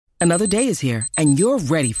Another day is here, and you're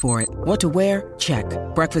ready for it. What to wear? Check.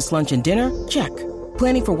 Breakfast, lunch, and dinner? Check.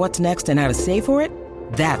 Planning for what's next and how to save for it?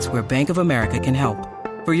 That's where Bank of America can help.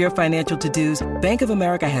 For your financial to-dos, Bank of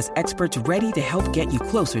America has experts ready to help get you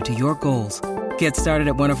closer to your goals. Get started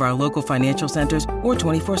at one of our local financial centers or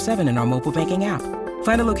 24/7 in our mobile banking app.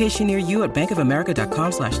 Find a location near you at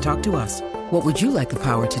bankofamerica.com/talktous. What would you like the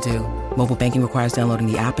power to do? Mobile banking requires downloading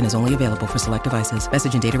the app and is only available for select devices.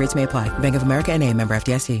 Message and data rates may apply. Bank of America N.A., member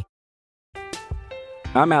FDIC.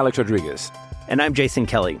 I'm Alex Rodriguez. And I'm Jason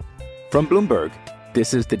Kelly. From Bloomberg,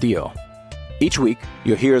 this is The Deal. Each week,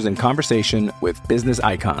 you'll hear us in conversation with business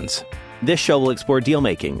icons. This show will explore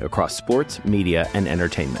deal-making across sports, media, and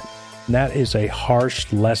entertainment. That is a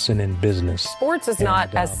harsh lesson in business. Sports is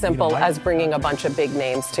not as simple as bringing a bunch of big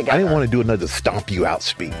names together. I didn't want to do another stomp you out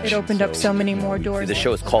speech. It opened up so many more doors. The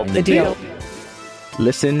show is called The Deal.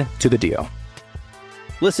 Listen to The Deal.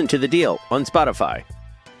 Listen to The Deal on Spotify.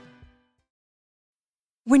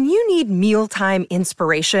 When you need mealtime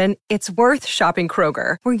inspiration, it's worth shopping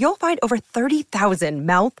Kroger, where you'll find over 30,000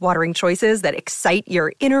 mouth-watering choices that excite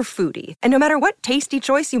your inner foodie. And no matter what tasty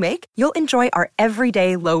choice you make, you'll enjoy our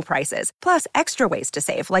everyday low prices, plus extra ways to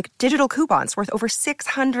save, like digital coupons worth over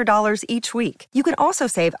 $600 each week. You can also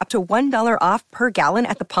save up to $1 off per gallon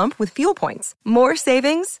at the pump with fuel points. More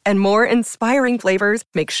savings and more inspiring flavors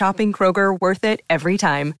make shopping Kroger worth it every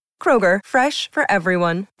time. Kroger, fresh for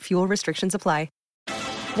everyone. Fuel restrictions apply.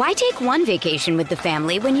 Why take one vacation with the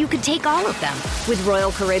family when you could take all of them? With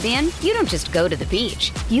Royal Caribbean, you don't just go to the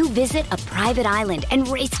beach. You visit a private island and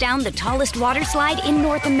race down the tallest water slide in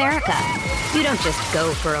North America. You don't just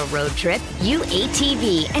go for a road trip. You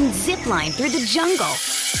ATV and zip line through the jungle.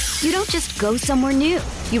 You don't just go somewhere new.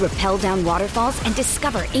 You rappel down waterfalls and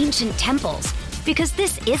discover ancient temples. Because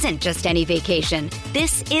this isn't just any vacation.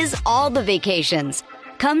 This is all the vacations.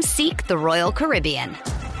 Come seek the Royal Caribbean.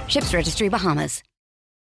 Ships Registry, Bahamas.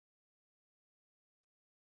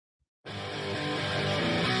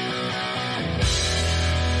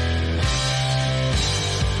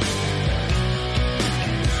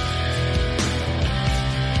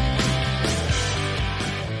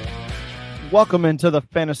 Welcome into the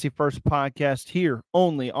Fantasy First podcast here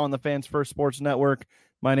only on the Fans First Sports Network.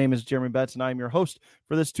 My name is Jeremy Betts, and I'm your host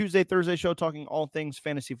for this Tuesday-Thursday show talking all things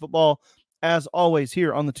fantasy football. As always,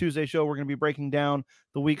 here on the Tuesday show, we're going to be breaking down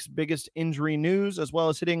the week's biggest injury news, as well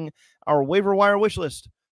as hitting our waiver wire wish list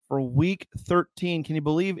for Week 13. Can you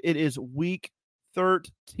believe it is Week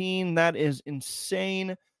 13? That is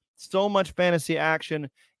insane. So much fantasy action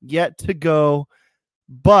yet to go.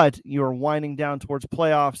 But you're winding down towards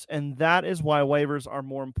playoffs, and that is why waivers are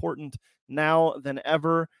more important now than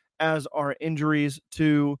ever, as are injuries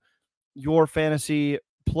to your fantasy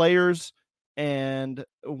players. And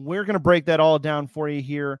we're going to break that all down for you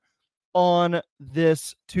here on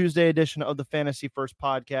this Tuesday edition of the Fantasy First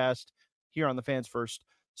podcast here on the Fans First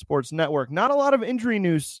Sports Network. Not a lot of injury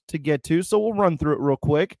news to get to, so we'll run through it real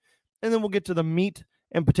quick, and then we'll get to the meat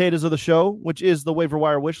and potatoes of the show, which is the waiver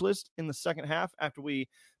wire wish list in the second half after we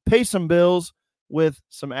pay some bills with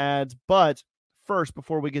some ads. But first,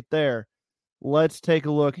 before we get there, let's take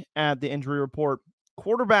a look at the injury report.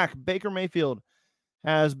 Quarterback Baker Mayfield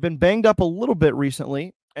has been banged up a little bit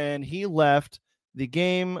recently, and he left the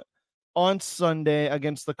game on Sunday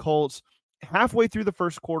against the Colts halfway through the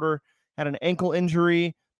first quarter, had an ankle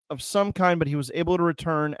injury of some kind, but he was able to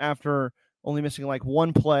return after only missing like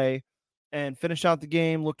one play and finish out the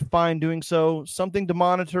game, looked fine doing so. Something to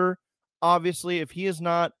monitor. Obviously, if he is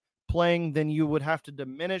not playing, then you would have to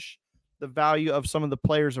diminish the value of some of the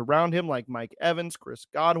players around him, like Mike Evans, Chris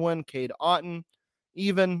Godwin, Cade Otton.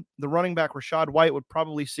 Even the running back Rachaad White would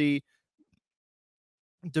probably see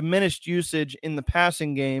diminished usage in the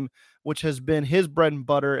passing game, which has been his bread and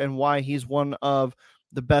butter and why he's one of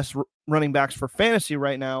the best running backs for fantasy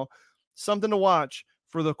right now. Something to watch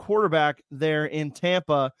for the quarterback there in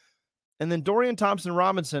Tampa. And then Dorian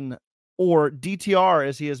Thompson-Robinson, or DTR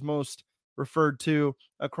as he is most referred to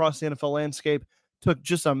across the NFL landscape, took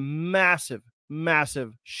just a massive,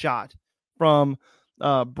 massive shot from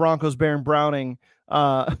Broncos Baron Browning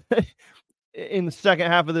in the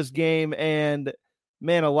second half of this game. And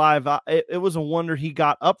man alive, it was a wonder he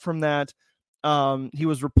got up from that. He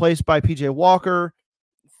was replaced by PJ Walker.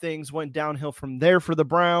 Things went downhill from there for the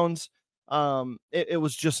Browns. It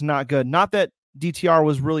was just not good. Not that DTR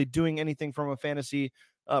was really doing anything from a fantasy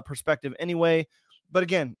perspective anyway. But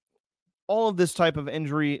again, all of this type of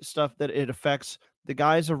injury stuff that it affects the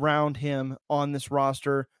guys around him on this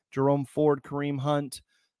roster, Jerome Ford, Kareem Hunt,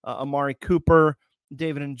 Amari Cooper,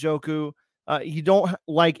 David Njoku. You don't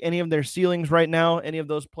like any of their ceilings right now, any of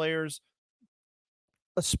those players,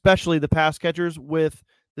 especially the pass catchers with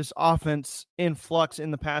this offense in flux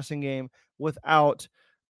in the passing game without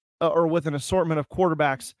or with an assortment of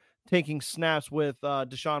quarterbacks taking snaps with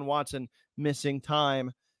Deshaun Watson missing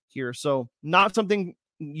time here. So not something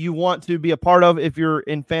you want to be a part of if you're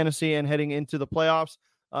in fantasy and heading into the playoffs.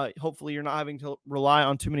 Hopefully you're not having to rely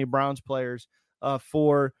on too many Browns players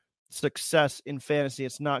for success in fantasy.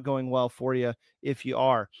 It's not going well for you if you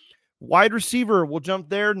are. Wide receiver, we'll jump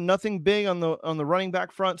there. Nothing big on the running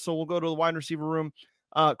back front, so we'll go to the wide receiver room.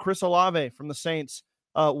 Chris Olave from the Saints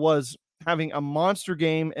was having a monster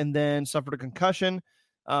game and then suffered a concussion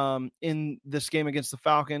in this game against the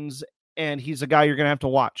Falcons, and he's a guy you're going to have to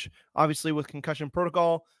watch. Obviously, with concussion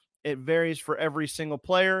protocol, it varies for every single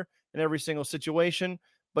player in every single situation,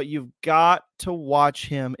 but you've got to watch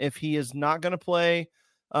him. If he is not going to play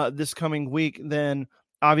this coming week, then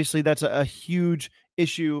obviously that's a huge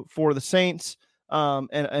issue for the Saints and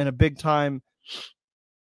a big time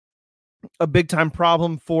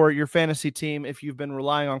problem for your fantasy team if you've been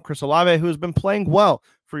relying on Chris Olave, who has been playing well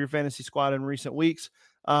for your fantasy squad in recent weeks.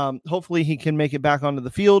 Hopefully he can make it back onto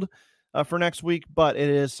the field for next week, but it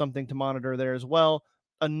is something to monitor there as well.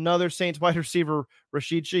 Another Saints wide receiver,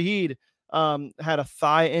 Rashid Shaheed, had a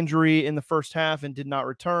thigh injury in the first half and did not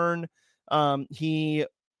return. He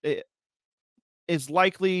is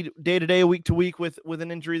likely day-to-day, week-to-week with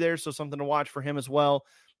an injury there, so something to watch for him as well.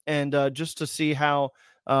 And just to see how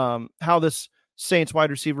this Saints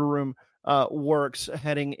wide receiver room works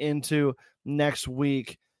heading into next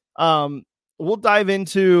week. We'll dive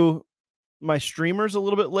into my streamers a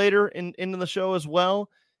little bit later into the show as well.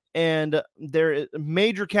 And there is a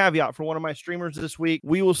major caveat for one of my streamers this week.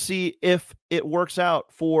 We will see if it works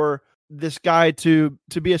out for this guy to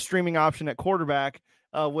be a streaming option at quarterback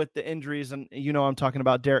with the injuries. And I'm talking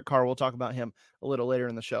about Derek Carr. We'll talk about him a little later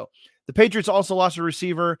in the show. The Patriots also lost a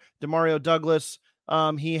receiver, Demario Douglas.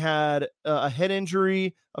 He had a head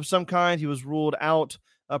injury of some kind. He was ruled out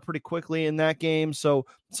pretty quickly in that game. So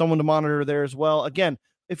someone to monitor there as well. Again,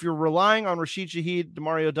 if you're relying on Rashid Shaheed,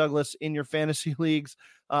 Demario Douglas in your fantasy leagues,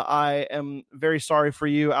 I am very sorry for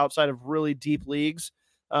you. Outside of really deep leagues,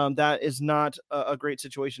 that is not a great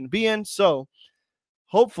situation to be in. So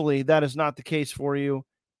hopefully that is not the case for you.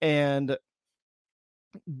 And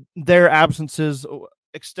their absences,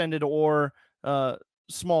 extended or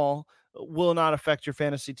small, will not affect your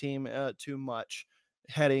fantasy team too much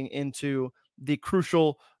heading into the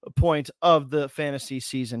crucial point of the fantasy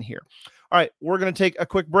season here. All right, we're going to take a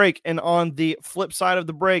quick break. And on the flip side of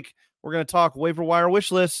the break, we're going to talk waiver wire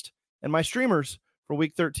wish list and my streamers for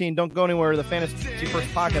week 13. Don't go anywhere. The Fantasy First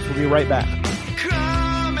Podcast will be right back.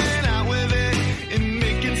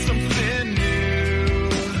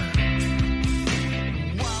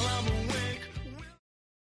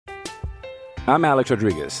 I'm Alex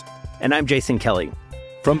Rodriguez. And I'm Jason Kelly.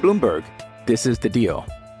 From Bloomberg, this is The Deal.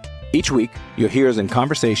 Each week, you'll hear us in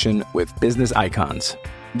conversation with business icons.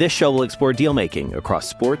 This show will explore deal-making across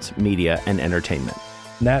sports, media, and entertainment.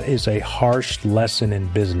 That is a harsh lesson in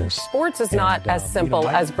business. Sports is not as simple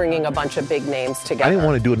as bringing a bunch of big names together. I didn't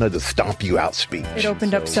want to do another stomp you out speech. It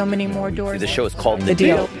opened up so many more doors. The show is called The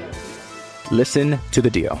Deal. Listen to The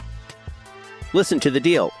Deal. Listen to The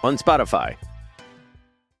Deal on Spotify.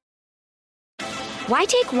 Why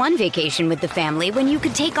take one vacation with the family when you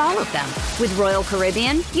could take all of them? With Royal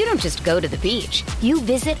Caribbean, you don't just go to the beach. You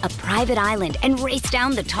visit a private island and race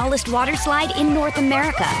down the tallest water slide in North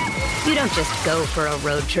America. You don't just go for a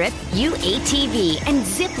road trip. You ATV and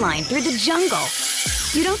zip line through the jungle.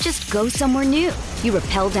 You don't just go somewhere new. You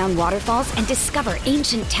rappel down waterfalls and discover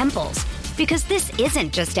ancient temples. Because this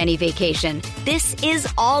isn't just any vacation. This is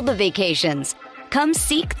all the vacations. Come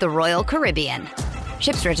seek the Royal Caribbean.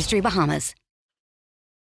 Ships Registry, Bahamas.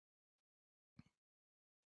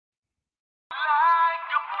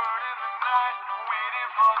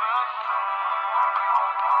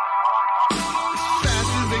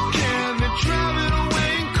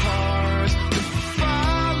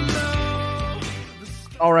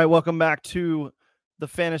 All right, welcome back to the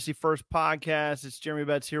Fantasy First Podcast. It's Jeremy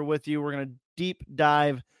Betts here with you. We're going to deep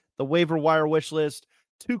dive the waiver wire wish list,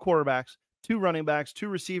 2 quarterbacks, 2 running backs, 2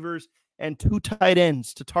 receivers, and 2 tight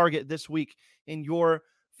ends to target this week in your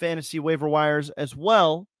fantasy waiver wires, as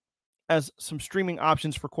well as some streaming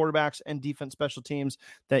options for quarterbacks and defense special teams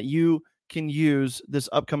that you can use this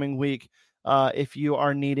upcoming week if you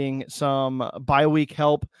are needing some bye week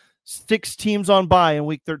help. 6 teams on bye in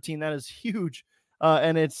week 13. That is huge.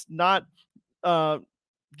 And it's not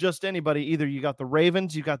just anybody either. You got the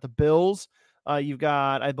Ravens, you got the Bills, you've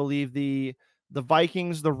got, I believe, the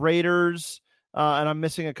Vikings, the Raiders, and I'm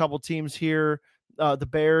missing a couple teams here. The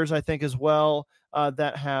Bears, I think, as well,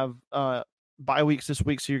 that have bye weeks this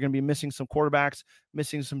week, so you're going to be missing some quarterbacks,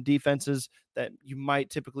 missing some defenses that you might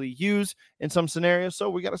typically use in some scenarios. So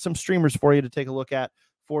we got some streamers for you to take a look at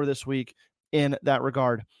for this week in that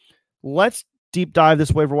regard. Let's deep dive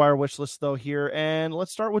this waiver wire wish list, though, here. And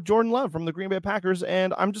let's start with Jordan Love from the Green Bay Packers.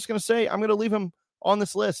 And I'm just going to say I'm going to leave him on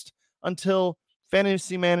this list until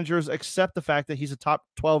fantasy managers accept the fact that he's a top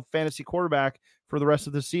 12 fantasy quarterback for the rest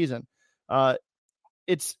of the season.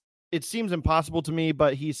 It seems impossible to me,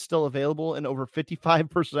 but he's still available in over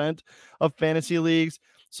 55% of fantasy leagues.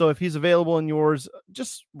 So if he's available in yours,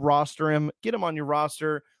 just roster him, get him on your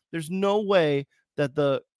roster. There's no way that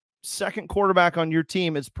the second quarterback on your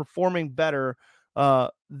team is performing better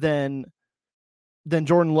than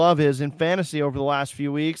Jordan Love is in fantasy over the last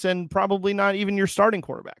few weeks, and probably not even your starting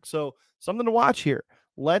quarterback. So something to watch here.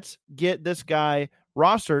 Let's get this guy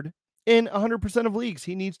rostered in 100% of leagues.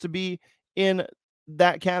 He needs to be in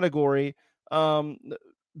that category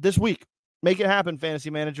this week. Make it happen,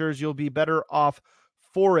 fantasy managers. You'll be better off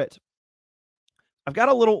for it. I've got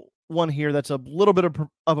a little one here that's a little bit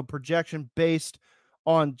of a projection based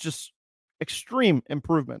on just extreme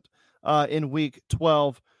improvement in week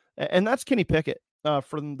 12, and that's Kenny Pickett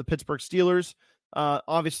from the Pittsburgh Steelers.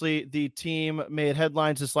 Obviously, the team made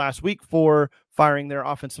headlines this last week for firing their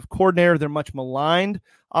offensive coordinator, their much maligned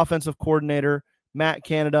offensive coordinator, Matt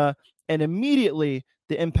Canada, and immediately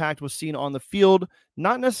the impact was seen on the field,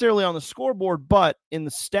 not necessarily on the scoreboard, but in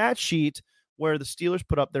the stat sheet where the Steelers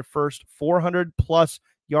put up their first 400-plus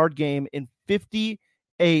yard game in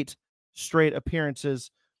 58 straight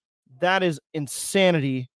appearances. That is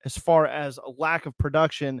insanity as far as a lack of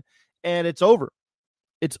production, and it's over.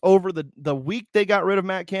 It's over. The week they got rid of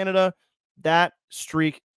Matt Canada, that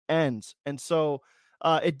streak ends. And so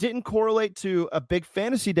it didn't correlate to a big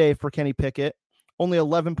fantasy day for Kenny Pickett, only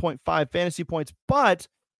 11.5 fantasy points, but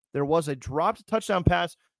there was a dropped touchdown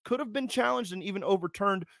pass, could have been challenged and even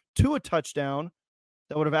overturned to a touchdown.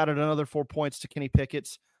 That would have added another 4 points to Kenny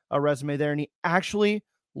Pickett's resume there. And he actually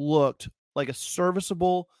looked like a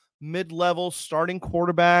serviceable mid-level starting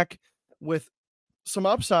quarterback with some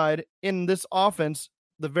upside in this offense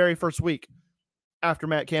the very first week after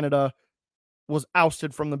Matt Canada was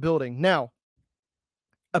ousted from the building. Now,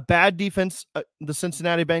 a bad defense. The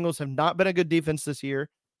Cincinnati Bengals have not been a good defense this year.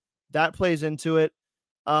 That plays into it.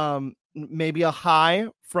 Maybe a high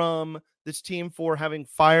from this team for having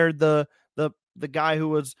fired the guy who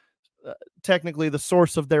was technically the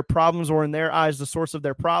source of their problems, or in their eyes, the source of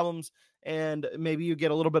their problems. And maybe you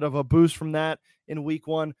get a little bit of a boost from that in week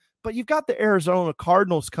 1. But you've got the Arizona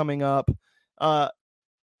Cardinals coming up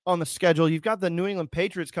on the schedule. You've got the New England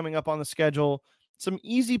Patriots coming up on the schedule. Some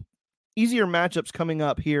easier matchups coming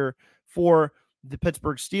up here for the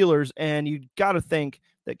Pittsburgh Steelers, and you got to think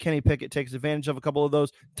that Kenny Pickett takes advantage of a couple of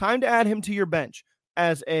those. Time to add him to your bench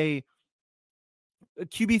as a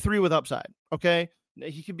QB3 with upside, okay?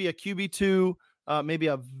 He could be a QB2, maybe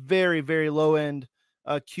a very, very low-end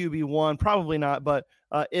QB1. Probably not, but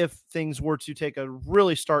if things were to take a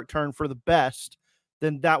really stark turn for the best,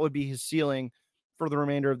 then that would be his ceiling for the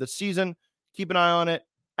remainder of the season. Keep an eye on it.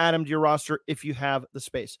 Add him to your roster if you have the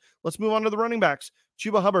space. Let's move on to the running backs.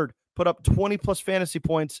 Chuba Hubbard put up 20-plus fantasy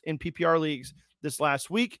points in PPR leagues this last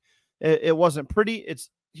week. It wasn't pretty.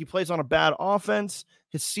 He plays on a bad offense.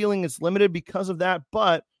 His ceiling is limited because of that,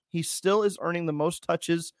 but he still is earning the most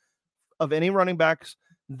touches of any running backs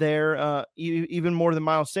there, even more than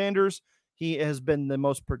Miles Sanders. He has been the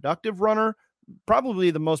most productive runner,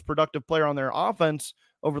 probably the most productive player on their offense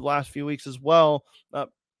over the last few weeks as well.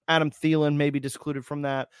 Adam Thielen may be discluded from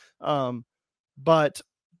that. But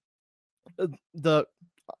the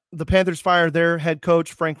Panthers fired their head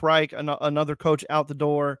coach, Frank Reich, another coach out the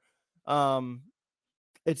door.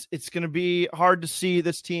 It's going to be hard to see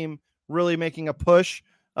this team really making a push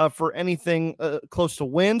for anything close to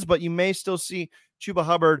wins, but you may still see Chuba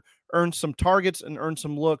Hubbard earn some targets and earn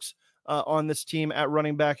some looks on this team at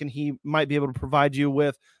running back, and he might be able to provide you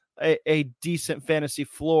with a decent fantasy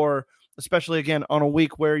floor, especially, again, on a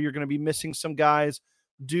week where you're going to be missing some guys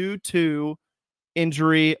due to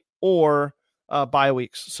injury or bye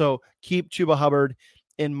weeks. So keep Chuba Hubbard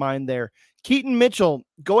in mind there. Keaton Mitchell,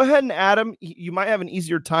 go ahead and add him. You might have an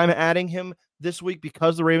easier time adding him this week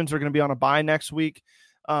because the Ravens are going to be on a bye next week.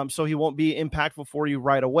 So he won't be impactful for you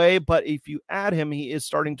right away. But if you add him, he is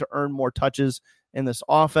starting to earn more touches in this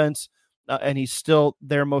offense, and he's still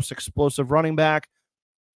their most explosive running back.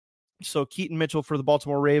 So Keaton Mitchell for the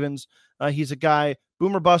Baltimore Ravens. He's a guy,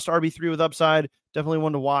 boomer bust, RB3 with upside. Definitely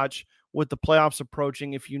one to watch with the playoffs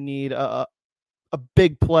approaching if you need a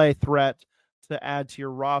big play threat to add to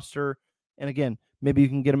your roster. And again, maybe you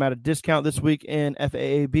can get him at a discount this week in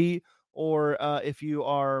FAAB, or if you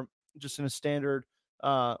are just in a standard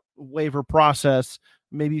waiver process,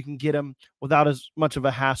 maybe you can get him without as much of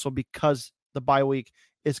a hassle because the bye week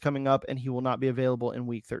is coming up and he will not be available in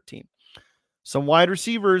week 13. Some wide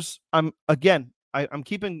receivers. I'm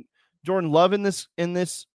keeping Jordan Love in this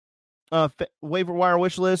waiver wire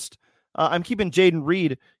wish list. I'm keeping Jaden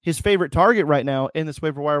Reed, his favorite target right now, in this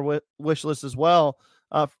waiver wire wish list as well.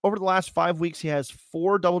 Over the last 5 weeks, he has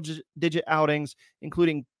 4 double-digit outings,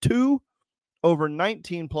 including 2 over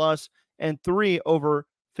 19 plus and 3 over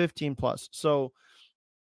 15 plus. So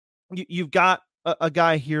you've got a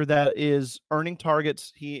guy here that is earning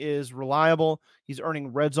targets. He is reliable. He's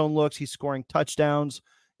earning red zone looks. He's scoring touchdowns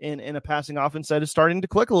in a passing offense that is starting to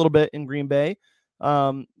click a little bit in Green Bay.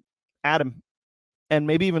 Add him and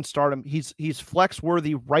maybe even start him. He's flex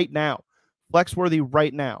worthy right now.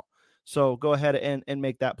 So go ahead and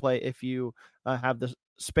make that play if you have the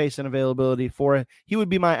space and availability for it. He would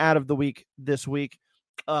be my ad of the week this week,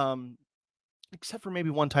 except for maybe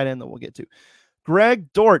one tight end that we'll get to.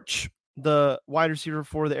 Greg Dortch, the wide receiver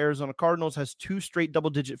for the Arizona Cardinals, has 2 straight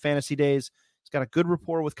double-digit fantasy days. He's got a good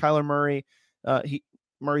rapport with Kyler Murray.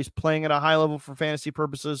 Murray's playing at a high level for fantasy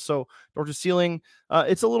purposes, so Dortch's ceiling,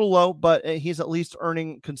 it's a little low, but he's at least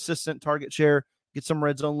earning consistent target share, get some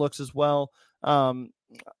red zone looks as well.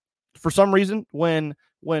 For some reason, when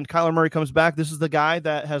Kyler Murray comes back, this is the guy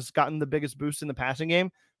that has gotten the biggest boost in the passing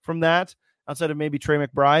game from that, outside of maybe Trey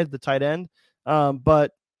McBride, the tight end.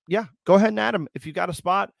 But yeah, go ahead and add him. If you got a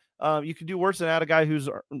spot, you could do worse than add a guy who's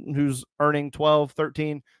earning 12,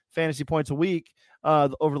 13 fantasy points a week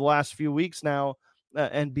over the last few weeks now,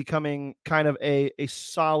 and becoming kind of a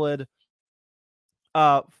solid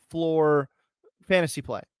floor fantasy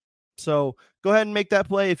play. So go ahead and make that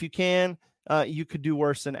play if you can. You could do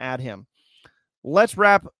worse than add him. Let's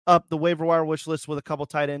wrap up the waiver wire wish list with a couple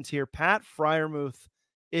tight ends here. Pat Freiermuth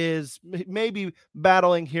is maybe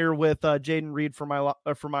battling here with Jaden Reed for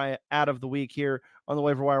my ad of the week here on the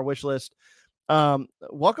waiver wire wish list.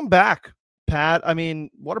 Welcome back, Pat. I mean,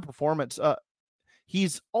 what a performance.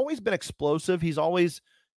 He's always been explosive. He's always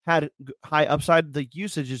had high upside. The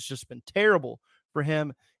usage has just been terrible for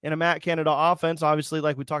him in a Matt Canada offense. Obviously,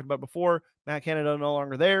 like we talked about before, Matt Canada no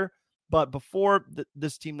longer there. But before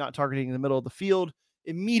this team not targeting in the middle of the field,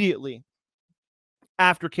 immediately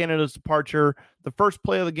after Canada's departure, the first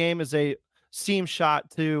play of the game is a seam shot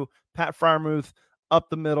to Pat Freiermuth up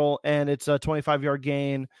the middle, and it's a 25-yard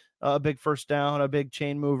gain, a big first down, a big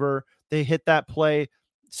chain mover. They hit that play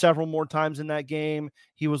several more times in that game.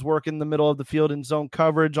 He was working the middle of the field in zone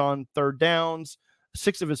coverage on third downs.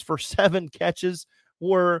 6 of his first 7 catches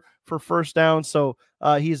were for first down. So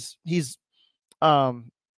he's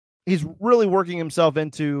really working himself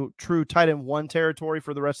into true tight end 1 territory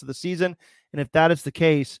for the rest of the season. And if that is the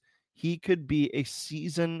case, he could be a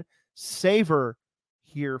season saver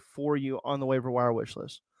here for you on the waiver wire wish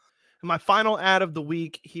list. And my final ad of the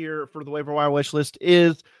week here for the waiver wire wish list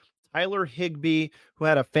is Tyler Higbee, who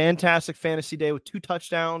had a fantastic fantasy day with 2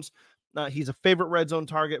 touchdowns. He's a favorite red zone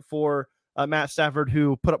target for Matt Stafford,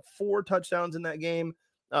 who put up 4 touchdowns in that game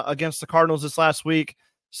against the Cardinals this last week.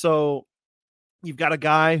 So you've got a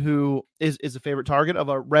guy who is a favorite target of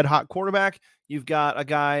a red-hot quarterback. You've got a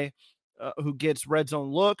guy who gets red zone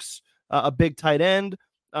looks, a big tight end.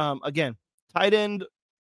 Again, tight end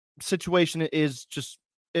situation is just,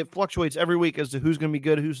 it fluctuates every week as to who's going to be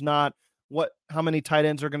good, who's not, how many tight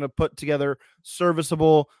ends are going to put together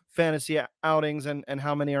serviceable fantasy outings and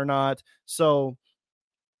how many are not. So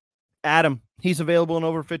Adam, he's available in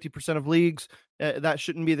over 50% of leagues. That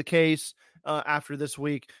shouldn't be the case after this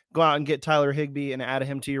week. Go out and get Tyler Higbee and add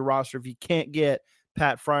him to your roster. If you can't get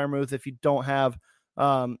Pat Freiermuth, if you don't have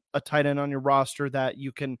a tight end on your roster that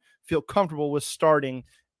you can feel comfortable with starting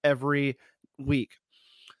every week.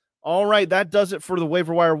 All right, that does it for the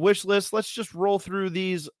waiver wire wish list. Let's just roll through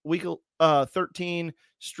these week 13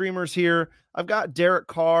 streamers here. I've got Derek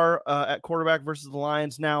Carr at quarterback versus the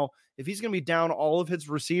Lions. Now, if he's going to be down all of his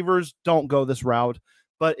receivers, don't go this route.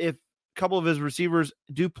 But if a couple of his receivers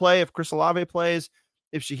do play, if Chris Olave plays,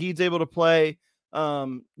 if Shaheed's able to play,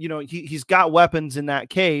 he's got weapons in that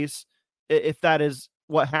case, if that is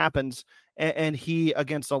what happens. And he,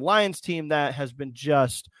 against a Lions team that has been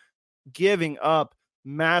just giving up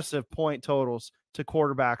massive point totals to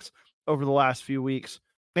quarterbacks over the last few weeks.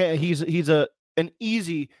 He's an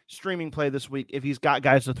easy streaming play this week if he's got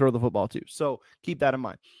guys to throw the football to. So keep that in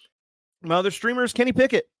mind. My other streamer is Kenny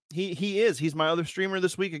Pickett. He's my other streamer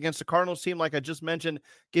this week against the Cardinals team. Like I just mentioned,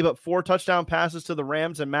 gave up 4 touchdown passes to the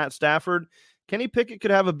Rams and Matt Stafford. Kenny Pickett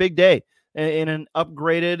could have a big day in an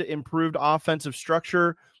upgraded, improved offensive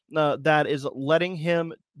structure that is letting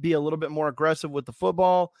him be a little bit more aggressive with the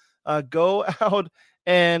football. Go out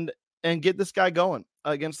and and get this guy going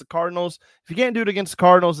against the Cardinals. If you can't do it against the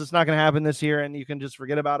Cardinals, it's not going to happen this year, and you can just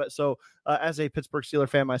forget about it. So as a Pittsburgh Steelers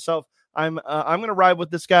fan myself, I'm going to ride with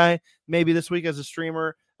this guy maybe this week as a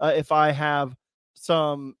streamer if I have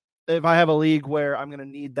a league where I'm going to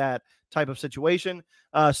need that type of situation.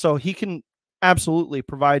 So he can absolutely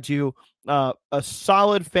provide you a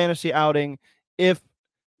solid fantasy outing if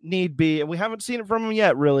need be. And we haven't seen it from him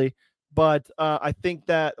yet, really. But I think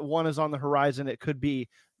that one is on the horizon. It could be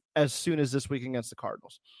as soon as this week against the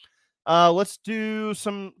Cardinals. Let's do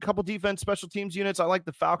couple defense special teams units. I like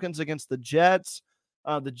the Falcons against the Jets.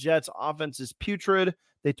 The Jets offense is putrid.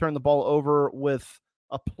 They turn the ball over with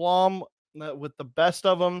aplomb with the best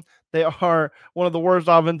of them. They are one of the worst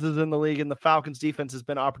offenses in the league, and the Falcons defense has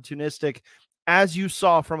been opportunistic. As you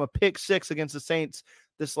saw from a pick 6 against the Saints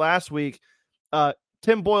this last week,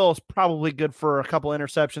 Tim Boyle is probably good for a couple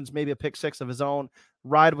interceptions, maybe a pick 6 of his own.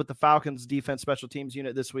 Ride with the Falcons defense special teams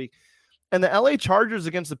unit this week. And the LA Chargers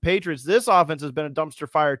against the Patriots, this offense has been a dumpster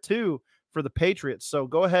fire too for the Patriots. So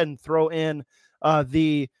go ahead and throw in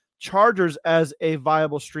the Chargers as a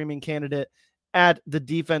viable streaming candidate at the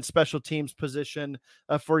defense special teams position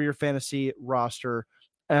for your fantasy roster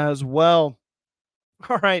as well.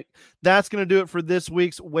 All right, that's going to do it for this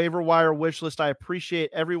week's waiver wire wish list. I appreciate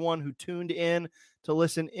everyone who tuned in to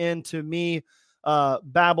listen in to me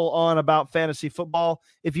babble on about fantasy football.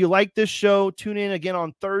 If you like this show, tune in again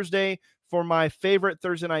on Thursday for my favorite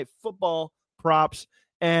Thursday night football props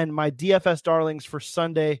and my DFS darlings for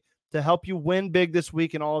Sunday to help you win big this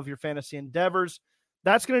week in all of your fantasy endeavors.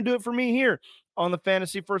 That's going to do it for me here on the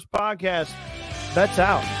Fantasy First Podcast. Bets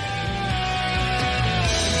out.